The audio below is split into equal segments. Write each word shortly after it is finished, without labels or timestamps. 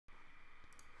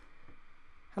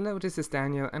Hello, this is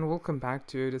Daniel and welcome back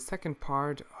to the second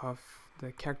part of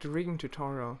the character rigging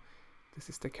tutorial. This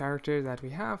is the character that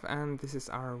we have and this is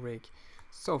our rig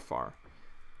so far.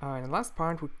 In the last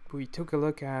part we took a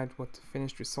look at what the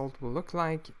finished result will look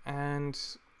like, and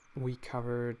we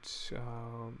covered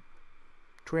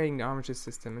creating the armature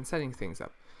system and setting things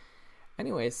up.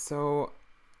 Anyways, so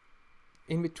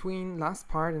in between last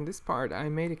part and this part I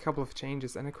made a couple of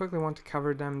changes and I quickly want to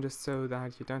cover them just so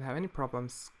that you don't have any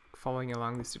problems following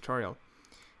along this tutorial.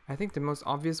 I think the most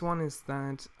obvious one is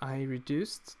that I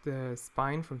reduced the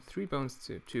spine from 3 bones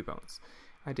to 2 bones.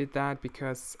 I did that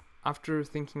because after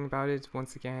thinking about it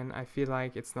once again, I feel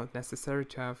like it's not necessary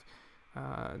to have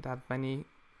that many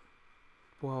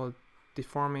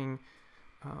deforming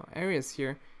areas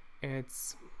here.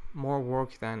 It's more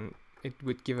work than it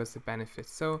would give us a benefit.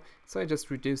 So I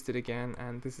just reduced it again,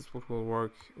 and this is what we'll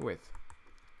work with.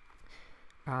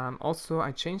 Also,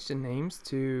 I changed the names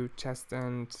to chest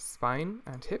and spine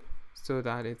and hip so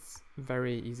that it's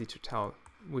very easy to tell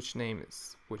which name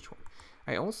is which one.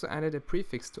 I also added a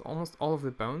prefix to almost all of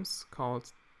the bones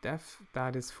called def,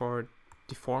 that is for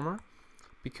deformer,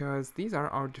 because these are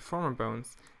our deformer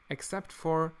bones, except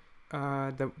for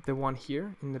the one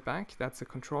here in the back. That's a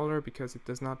controller because it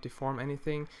does not deform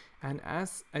anything, and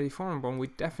as a deformer bone we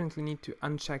definitely need to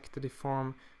uncheck the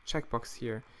deform checkbox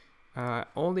here.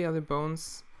 All the other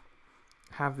bones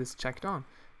have this checked on.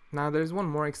 Now there's one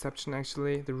more exception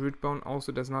actually. The root bone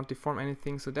also does not deform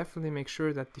anything, so definitely make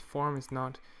sure that deform is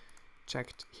not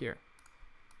checked here.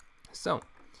 So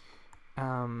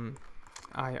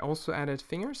I also added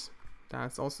fingers.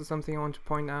 That's also something I want to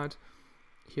point out.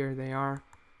 Here they are.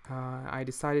 I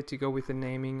decided to go with the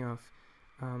naming of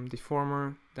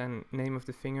deformer, then name of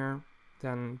the finger,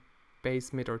 then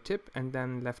base, mid or tip, and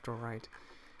then left or right.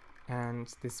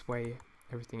 And this way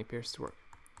everything appears to work.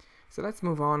 So let's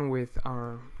move on with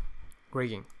our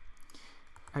rigging.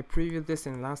 I previewed this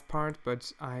in the last part,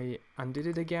 but I undid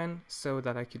it again so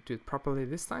that I could do it properly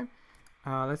this time.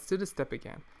 Let's do the step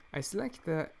again. I select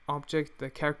the object, the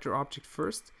character object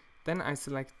first, then I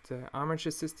select the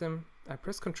armature system, I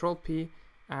press Ctrl P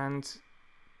and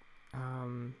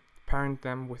parent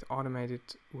them with automated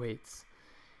weights.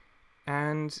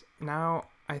 And now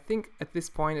I think at this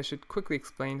point I should quickly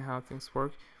explain how things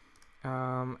work.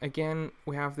 Again,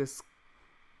 we have this,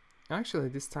 actually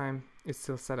this time it's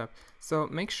still set up. So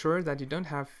make sure that you don't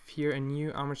have here a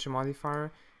new armature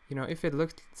modifier. You know, if it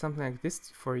looked something like this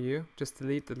for you, just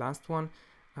delete the last one.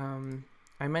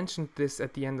 I mentioned this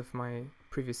at the end of my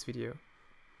previous video.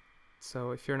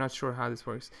 So if you're not sure how this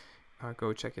works,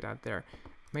 go check it out there.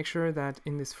 Make sure that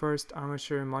in this first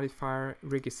armature modifier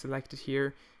rig is selected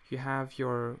here. You have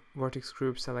your vertex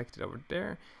group selected over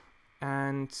there,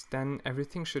 and then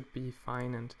everything should be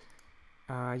fine,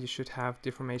 and you should have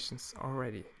deformations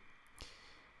already.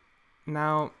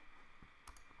 Now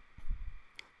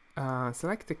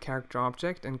select the character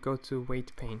object and go to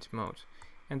weight paint mode,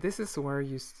 and this is where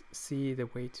you see the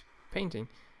weight painting.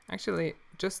 Actually,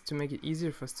 just to make it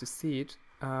easier for us to see it,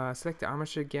 select the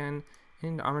armature again.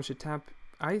 In the armature tab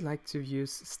I like to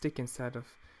use stick instead of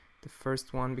the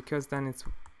first one, because then it's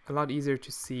a lot easier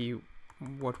to see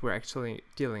what we're actually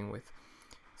dealing with.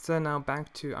 So now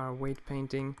back to our weight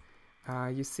painting.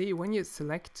 You see when you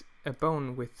select a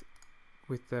bone with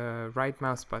the right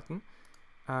mouse button,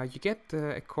 you get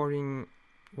the according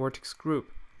vertex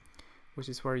group, which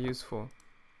is very useful.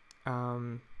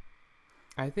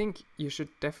 I think you should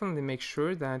definitely make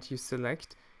sure that you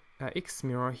select X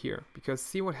mirror here, because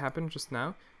see what happened just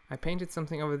now? I painted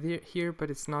something over there here, but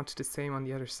it's not the same on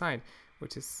the other side,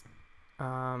 which is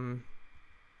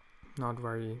not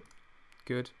very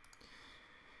good.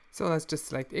 So let's just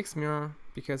select X mirror,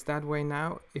 because that way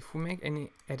now if we make any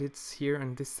edits here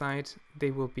on this side, they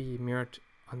will be mirrored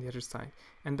on the other side.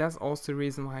 And that's also the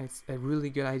reason why it's a really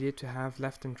good idea to have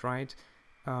left and right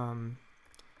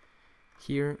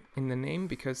here in the name,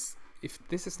 because if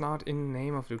this is not in the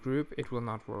name of the group, it will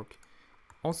not work.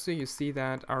 Also, you see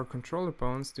that our controller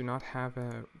bones do not have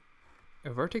a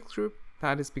vertex group.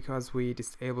 That is because we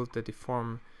disabled the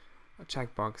deform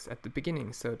checkbox at the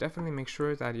beginning. So definitely make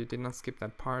sure that you did not skip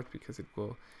that part, because it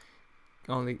will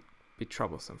only be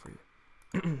troublesome for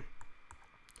you.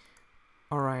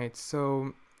 Alright,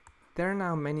 so there are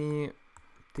now many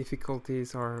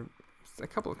difficulties or a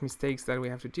couple of mistakes that we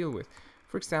have to deal with.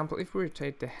 For example, if we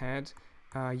rotate the head,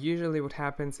 usually what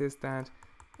happens is that,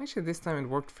 actually this time it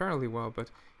worked fairly well,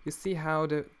 but you see how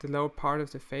the lower part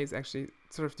of the face actually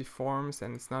sort of deforms,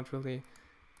 and it's not really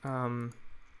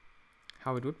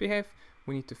how it would behave.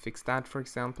 We need to fix that, for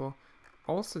example.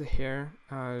 Also the hair,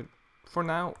 for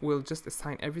now we'll just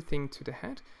assign everything to the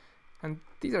head, And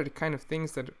these are the kind of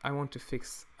things that I want to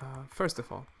fix first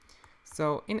of all.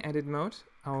 So in edit mode,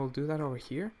 I will do that over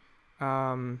here.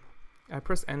 I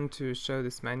press N to show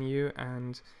this menu,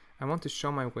 and I want to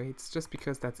show my weights just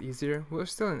because that's easier. We're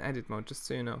still in edit mode, just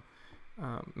so you know.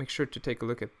 Make sure to take a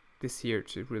look at this here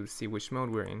to really see which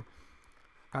mode we're in.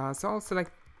 So I'll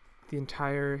select the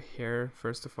entire hair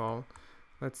first of all.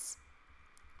 Let's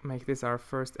make this our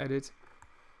first edit.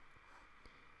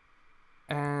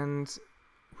 And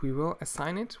we will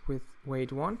assign it with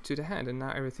weight 1 to the head, and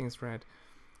now everything's red.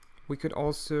 We could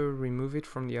also remove it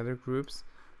from the other groups.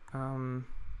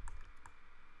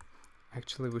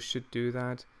 Actually, we should do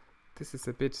that. This is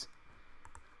a bit...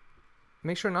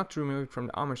 Make sure not to remove it from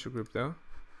the armature group though.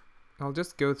 I'll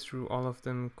just go through all of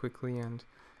them quickly and...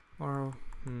 Or...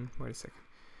 wait a second.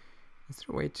 Is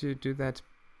there a way to do that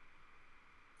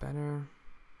better?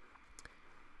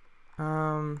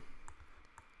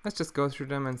 Let's just go through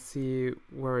them and see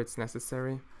where it's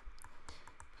necessary.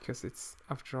 Because it's,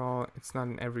 after all, it's not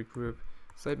in every group.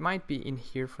 So it might be in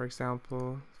here, for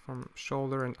example, from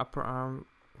shoulder and upper arm,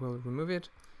 we'll remove it.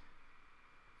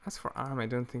 As for arm, I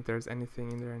don't think there's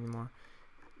anything in there anymore.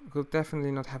 We'll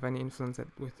definitely not have any influence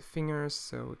with the fingers,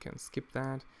 so we can skip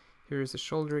that. Here's a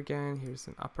shoulder again, here's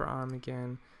an upper arm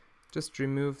again. Just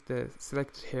remove the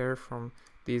selected hair from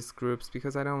these groups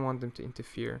because I don't want them to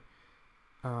interfere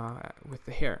with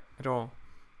the hair at all.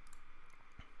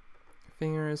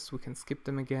 Fingers, we can skip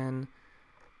them again,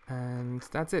 and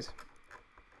that's it,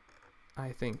 I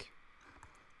think.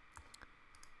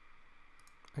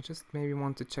 I just maybe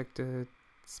want to check the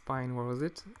spine. Where was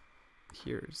it?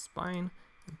 Here, spine,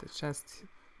 and the chest.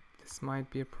 This might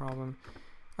be a problem.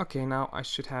 Okay, now I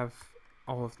should have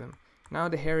all of them. Now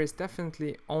the hair is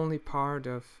definitely only part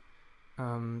of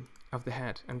the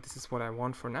head, and this is what I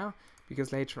want for now,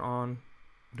 because later on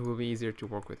it will be easier to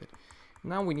work with it.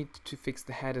 Now we need to fix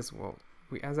the head as well.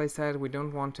 As I said, we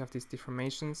don't want to have these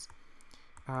deformations.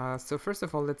 So first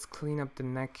of all, let's clean up the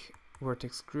neck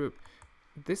vertex group.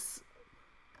 This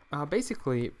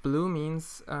basically, blue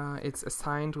means it's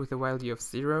assigned with a value of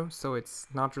 0, so it's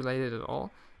not related at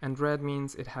all. And red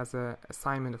means it has a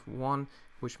assignment of 1,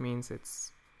 which means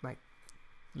it's like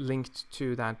linked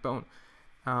to that bone.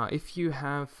 If you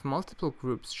have multiple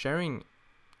groups sharing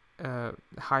a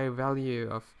high value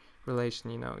of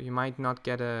relation, you might not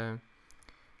get it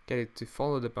to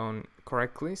follow the bone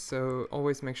correctly, so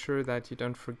always make sure that you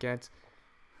don't forget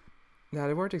that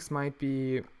a vertex might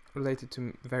be related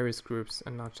to various groups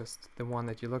and not just the one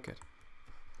that you look at.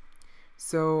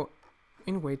 So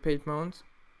in weight paint mode,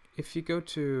 if you go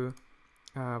to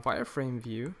wireframe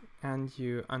view and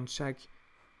you uncheck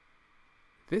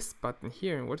this button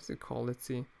here, what is it called? Let's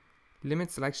see,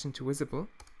 limit selection to visible.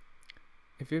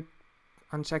 If you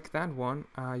uncheck that one,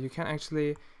 you can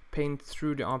actually paint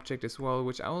through the object as well,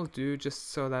 which I will do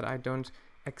just so that I don't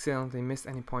accidentally miss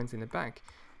any points in the back.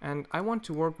 And I want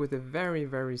to work with a very,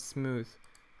 very smooth,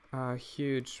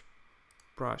 huge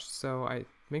brush. So I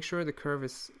make sure the curve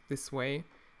is this way.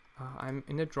 I'm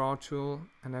in the draw tool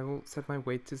and I will set my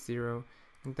weight to 0.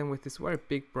 And then with this very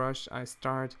big brush, I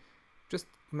start just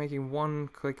making one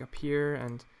click up here,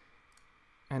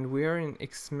 and we're in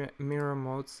X mirror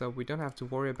mode, so we don't have to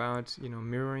worry about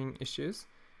mirroring issues.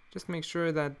 Just make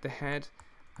sure that the head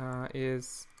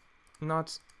is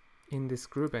not in this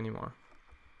group anymore.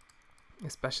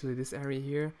 Especially this area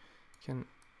here. You can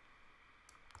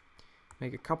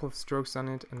make a couple of strokes on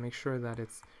it and make sure that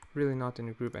it's really not in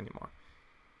a group anymore.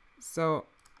 So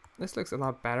this looks a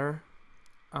lot better.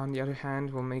 On the other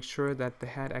hand, we'll make sure that the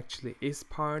head actually is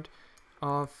part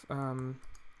of the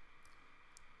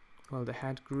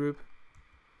head group.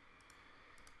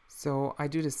 So I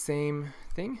do the same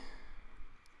thing.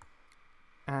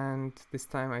 And this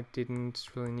time I didn't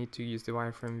really need to use the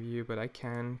wireframe view, but I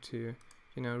can to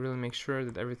really make sure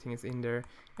that everything is in there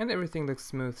and everything looks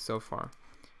smooth so far.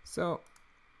 So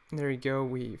there you go,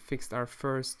 we fixed our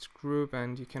first group,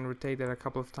 and you can rotate that a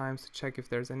couple of times to check if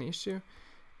there's any issue.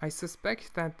 I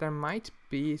suspect that there might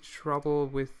be trouble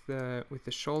with the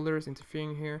shoulders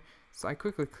interfering here, so I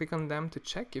quickly click on them to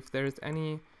check if there's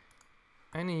any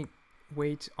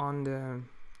weight on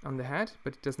the head,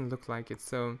 but it doesn't look like it,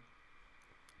 so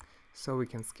we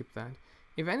can skip that.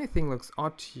 If anything looks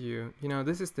odd to you,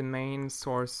 this is the main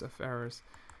source of errors.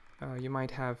 You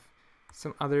might have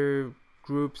some other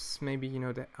groups, maybe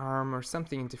the arm or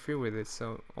something interfere with it,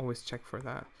 so always check for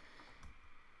that.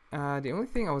 The only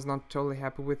thing I was not totally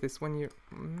happy with is when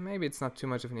maybe it's not too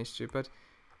much of an issue, but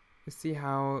you see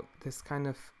how this kind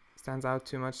of stands out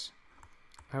too much.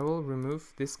 I will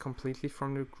remove this completely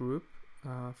from the group,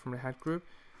 from the head group,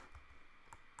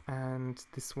 and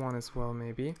this one as well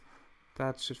maybe.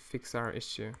 That should fix our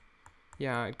issue.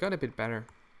 Yeah, it got a bit better.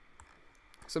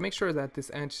 So make sure that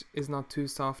this edge is not too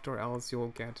soft, or else you'll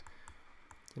get,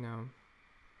 you know,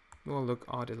 it will look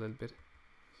odd a little bit.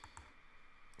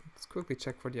 Let's quickly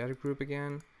check for the other group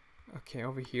again. Okay,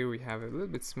 over here we have a little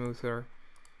bit smoother.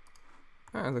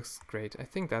 Ah, it looks great. I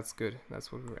think that's good.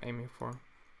 That's what we were aiming for.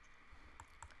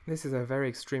 This is a very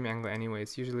extreme angle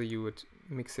anyways. Usually you would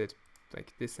mix it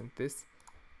like this and this,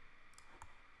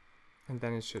 and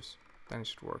then it should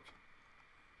work.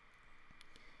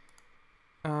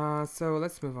 So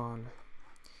let's move on.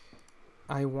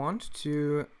 I want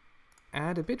to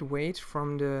add a bit weight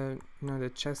from the the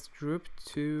chest group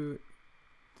to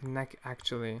the neck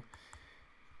actually,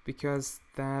 because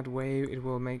that way it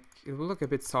will look a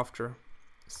bit softer.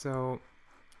 So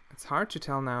it's hard to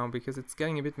tell now because it's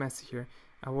getting a bit messy here.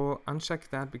 I will uncheck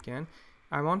that again.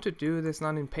 I want to do this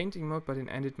not in painting mode but in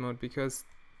edit mode, because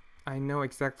I know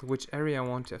exactly which area I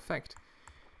want to affect.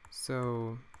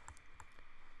 So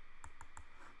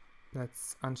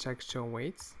let's uncheck show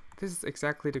weights. This is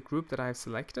exactly the group that I've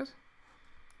selected.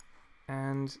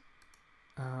 And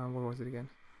what was it again?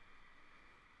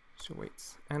 Show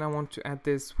weights. And I want to add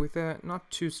this with a not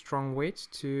too strong weight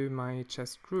to my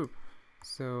chest group.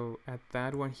 So add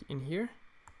that one in here.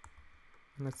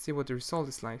 And let's see what the result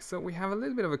is like. So we have a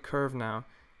little bit of a curve now,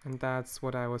 and that's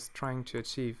what I was trying to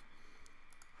achieve.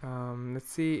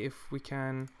 Let's see if we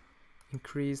can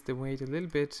increase the weight a little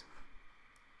bit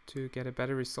to get a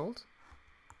better result.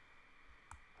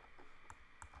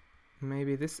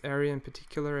 Maybe this area in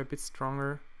particular a bit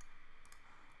stronger.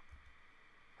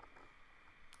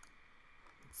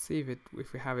 Let's see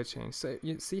if we have a change. So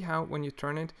you see how when you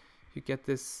turn it, you get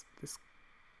this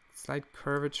slight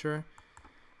curvature.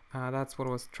 That's what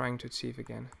I was trying to achieve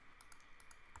again.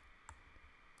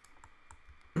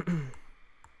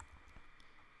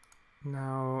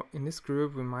 Now in this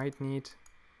group we might need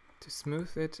to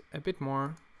smooth it a bit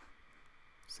more.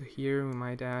 So here we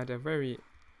might add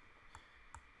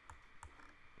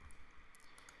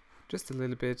just a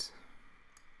little bit,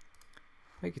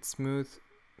 make it smooth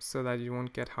so that you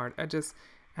won't get hard edges.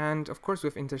 And of course we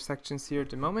have intersections here at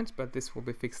the moment, but this will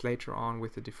be fixed later on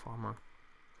with the deformer.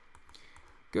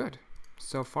 Good.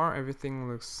 So far everything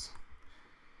looks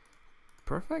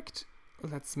perfect.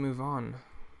 Let's move on.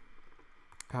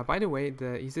 By the way,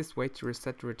 the easiest way to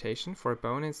reset the rotation for a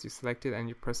bone is you select it and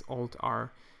you press Alt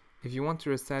R. If you want to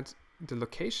reset the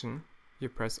location, you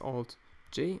press Alt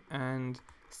G, and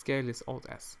scale is Alt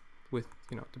S with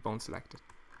the bone selected.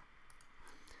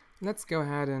 Let's go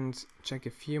ahead and check a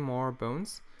few more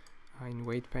bones in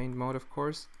weight paint mode, of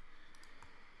course.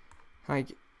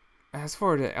 Like, as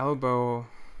for the elbow,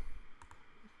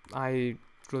 I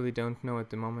really don't know at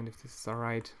the moment if this is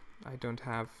alright. I don't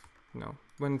have,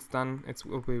 when it's done, it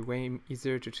will be way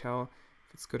easier to tell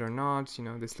if it's good or not.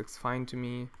 This looks fine to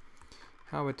me.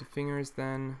 How about the fingers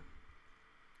then?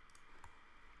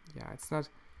 Yeah, it's not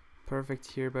perfect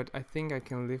here, but I think I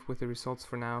can live with the results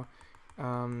for now.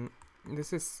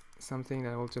 This is something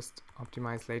that I will just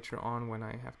optimize later on when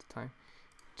I have the time.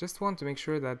 Just want to make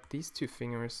sure that these two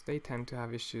fingers, they tend to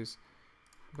have issues.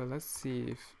 But let's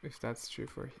see if that's true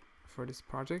for this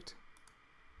project.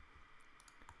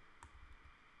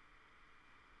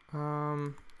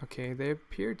 Okay, they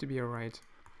appear to be alright.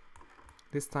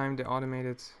 This time the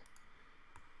automated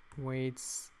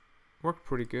weights work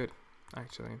pretty good,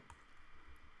 actually.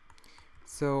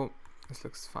 So this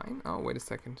looks fine. Oh, wait a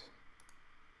second.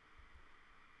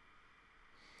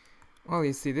 Well,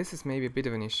 you see, this is maybe a bit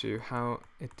of an issue, how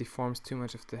it deforms too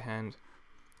much of the hand.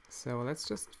 So let's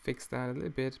just fix that a little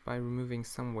bit by removing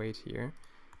some weight here.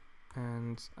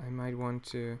 And I might want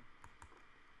to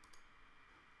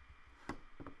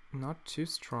not too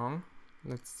strong.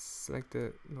 Let's select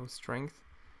the low strength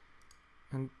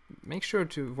and make sure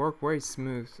to work very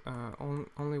smooth,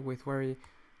 only with very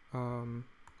low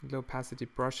opacity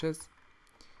brushes,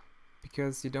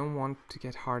 because you don't want to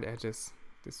get hard edges.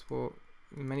 This will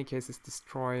in many cases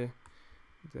destroy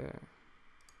the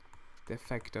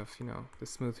effect of the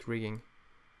smooth rigging.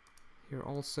 Here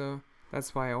also,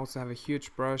 that's why I also have a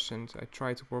huge brush and I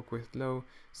try to work with low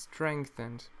strength,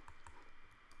 and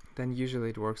then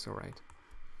usually it works alright.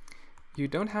 You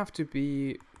don't have to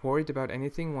be worried about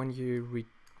anything when you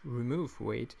remove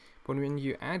weight, but when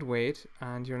you add weight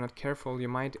and you're not careful, you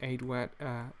might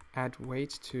add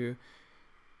weight to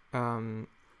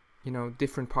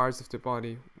different parts of the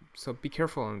body. So be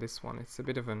careful on this one. It's a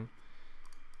bit of a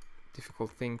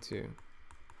difficult thing to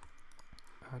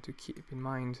keep in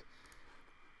mind.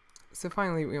 So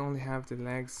finally we only have the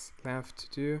legs left to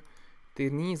do. The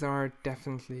knees are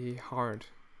definitely hard,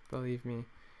 believe me.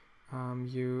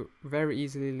 You very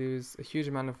easily lose a huge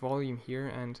amount of volume here,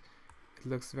 and it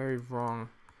looks very wrong.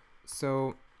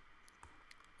 So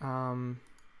so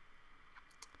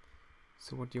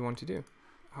what do you want to do?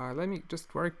 Let me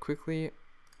just very quickly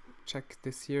check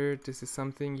this here. This is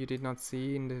something you did not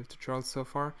see in the tutorial so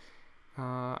far.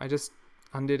 I just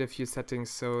undid a few settings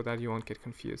so that you won't get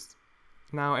confused.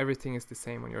 Now everything is the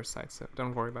same on your side, so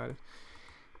don't worry about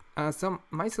it. So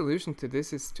my solution to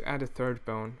this is to add a third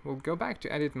bone. We'll go back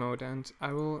to edit mode, and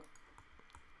I will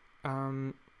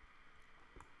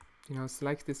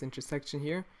select this intersection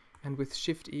here, and with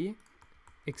Shift E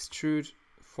extrude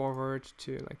forward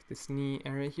to like this knee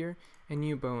area here, a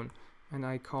new bone, and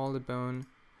I call the bone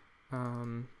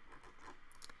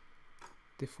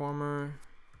deformer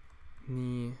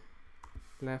knee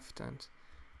left and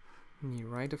knee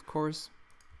right, of course.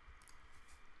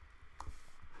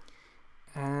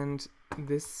 And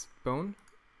this bone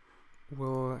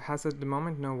has at the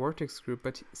moment no vertex group,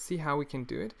 but see how we can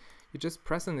do it. You just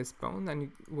press on this bone and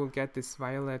you will get this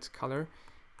violet color,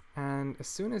 and as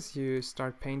soon as you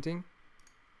start painting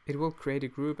it will create a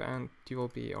group and you will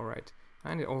be alright.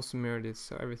 And it also mirrored it,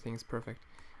 so everything is perfect.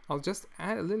 I'll just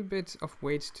add a little bit of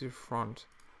weight to the front,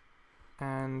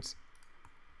 and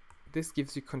this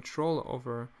gives you control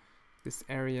over this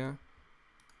area,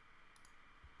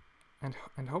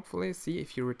 and hopefully, see,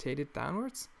 if you rotate it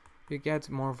downwards you get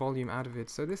more volume out of it.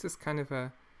 So this is kind of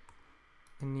a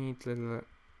neat little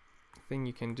thing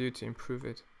you can do to improve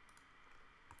it,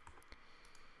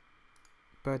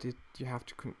 but you have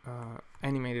to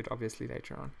animate it obviously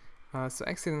later on. So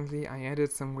accidentally I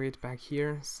added some weight back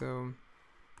here, so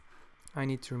I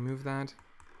need to remove that,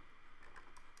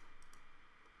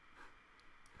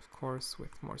 of course,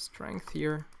 with more strength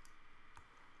here.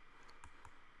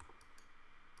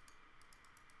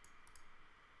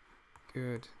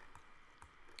 Good.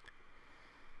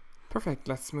 Perfect,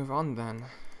 let's move on then.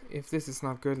 If this is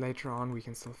not good later on, we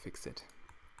can still fix it.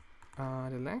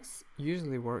 The legs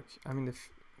usually work, I mean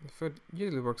the foot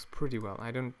usually works pretty well.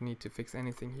 I don't need to fix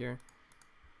anything here.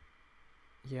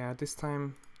 Yeah, this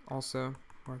time also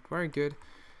worked very good.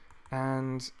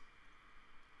 And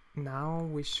now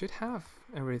we should have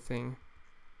everything.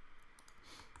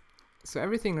 So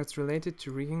everything that's related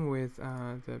to rigging with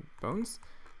the bones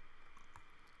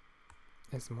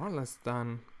is more or less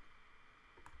done.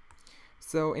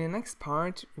 So in the next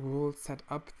part we'll set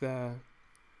up the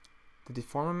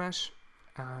deformer mesh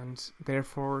and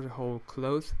therefore the whole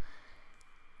cloth,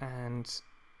 and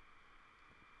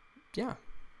yeah,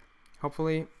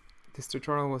 hopefully this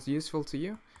tutorial was useful to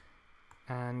you,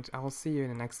 and I will see you in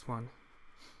the next one.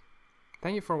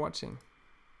 Thank you for watching.